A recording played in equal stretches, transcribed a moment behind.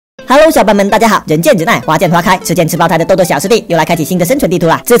Hello， 小伙伴们，大家好！人见人爱，花见花开，吃见吃爆胎的豆豆小师弟又来开启新的生存地图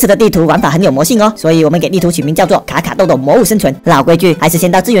啦。这次的地图玩法很有魔性哦，所以我们给地图取名叫做卡卡豆豆魔物生存。老规矩，还是先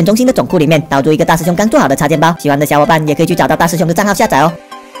到资源中心的总库里面导入一个大师兄刚做好的插件包，喜欢的小伙伴也可以去找到大师兄的账号下载哦。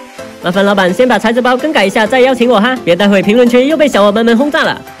麻烦老板先把材质包更改一下，再邀请我哈，别待会评论区又被小伙伴们轰炸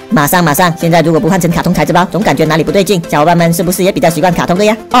了。马上！现在如果不换成卡通材质包，总感觉哪里不对劲。小伙伴们是不是也比较习惯卡通的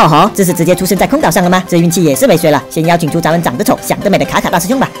呀？哦吼，这是直接出生在空岛上了吗？这运气也是没水了。先邀请出咱们长得丑、想得美的卡卡大师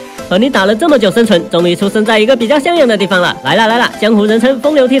兄吧。和你打了这么久生存，终于出生在一个比较像样的地方了。来啦，江湖人称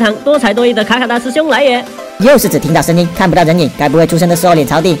风流倜傥、多才多艺的卡卡大师兄来也！又是只听到声音，看不到人影，该不会出生的时候脸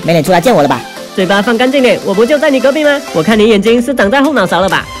朝地，没脸出来见我了吧？嘴巴放干净点，我不就在你隔壁吗？我看你眼睛是长在后脑勺了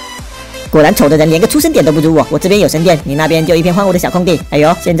吧？果然丑的人连个出生点都不如我，我这边有神殿，你那边就一片荒芜的小空地。哎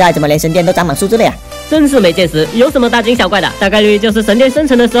呦，现在怎么连神殿都长满树枝了呀？真是没见识，有什么大惊小怪的？大概率就是神殿生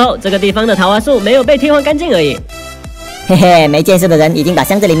成的时候，这个地方的桃花树没有被替换干净而已。嘿嘿，没见识的人已经把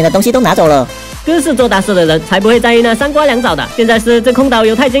箱子里面的东西都拿走了。哥是做大事的人，才不会在意那三瓜两枣的。现在是这空岛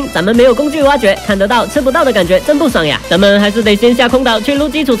有钛金，咱们没有工具挖掘，看得到吃不到的感觉真不爽呀！咱们还是得先下空岛去撸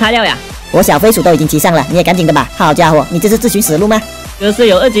基础材料呀。我小飞鼠都已经骑上了，你也赶紧的吧！好家伙，你这是自寻死路吗？哥是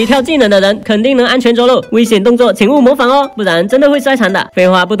有2级跳技能的人，肯定能安全着陆。危险动作请勿模仿哦，不然真的会摔惨的。废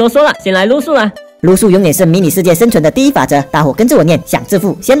话不多说了，先来撸树了。撸树永远是迷你世界生存的第一法则，大伙跟着我念：想致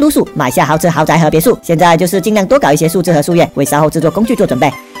富，先撸树，买下豪车、豪宅和别墅。现在就是尽量多搞一些树枝和树叶，为稍后制作工具做准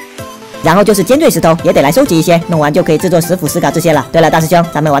备。然后就是尖锐石头，也得来收集一些，弄完就可以制作石斧、石镐这些了。对了，大师兄，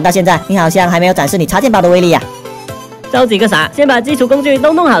咱们玩到现在，你好像还没有展示你插件包的威力呀。着急个啥？先把基础工具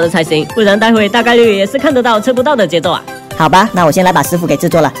都弄好了才行，不然待会大概率也是看得到吃不到的节奏啊。好吧，那我先来把石斧给制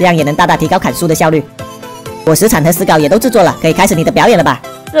作了，这样也能大大提高砍树的效率。我石铲和石镐也都制作了，可以开始你的表演了吧？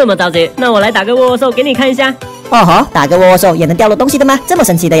这么着急，那我来打个握握手给你看一下。哦吼，打个握握手也能掉落东西的吗？这么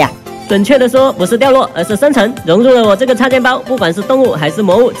神奇的呀？准确的说，不是掉落，而是生成。融入了我这个插件包，不管是动物还是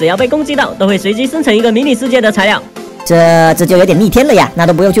魔物，只要被攻击到，都会随机生成一个迷你世界的材料。这就有点逆天了呀，那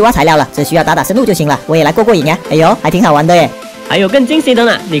都不用去挖材料了，只需要打深入就行了。我也来过瘾呀，哎呦，还挺好玩的耶。还有更惊喜的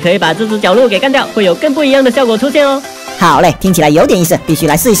呢，你可以把这只角鹿给干掉，会有更不一样的效果出现哦。好嘞，听起来有点意思，必须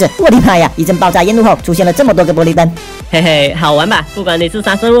来试一试。我的妈呀，一阵爆炸烟雾后，出现了这么多个玻璃灯。嘿嘿，好玩吧？不管你是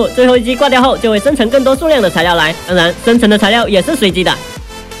啥生物，最后一击挂掉后，就会生成更多数量的材料来。当然，生成的材料也是随机的。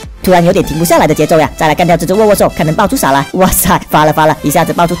突然有点停不下来的节奏呀！再来干掉这只握握兽，看能爆出啥来。哇塞，发了，一下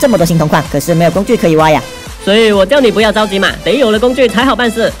子爆出这么多新铜矿，可是没有工具可以挖呀。所以我叫你不要着急嘛，得有了工具才好办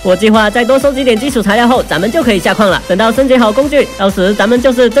事。我计划再多收集点基础材料后，咱们就可以下矿了。等到升级好工具，到时咱们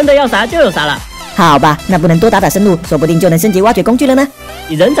就是真的要啥就有啥了。好吧，那不能多打深入，说不定就能升级挖掘工具了呢。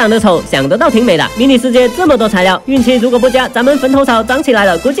你人长得丑，想得到挺美的。迷你世界这么多材料，运气如果不佳，咱们坟头草长起来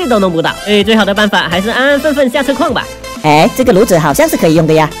了，估计都弄不到。所以最好的办法还是安安分分下次矿吧。哎，这个炉子好像是可以用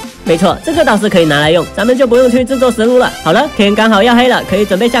的呀。没错，这个倒是可以拿来用，咱们就不用去制作石炉了。好了，天刚好要黑了，可以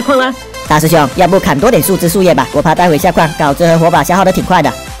准备下矿啦。大师兄，要不砍多点树枝树叶吧？我怕待会下矿，镐子和火把消耗的挺快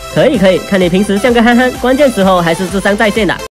的。可以，看你平时像个憨憨，关键时候还是智商在线的。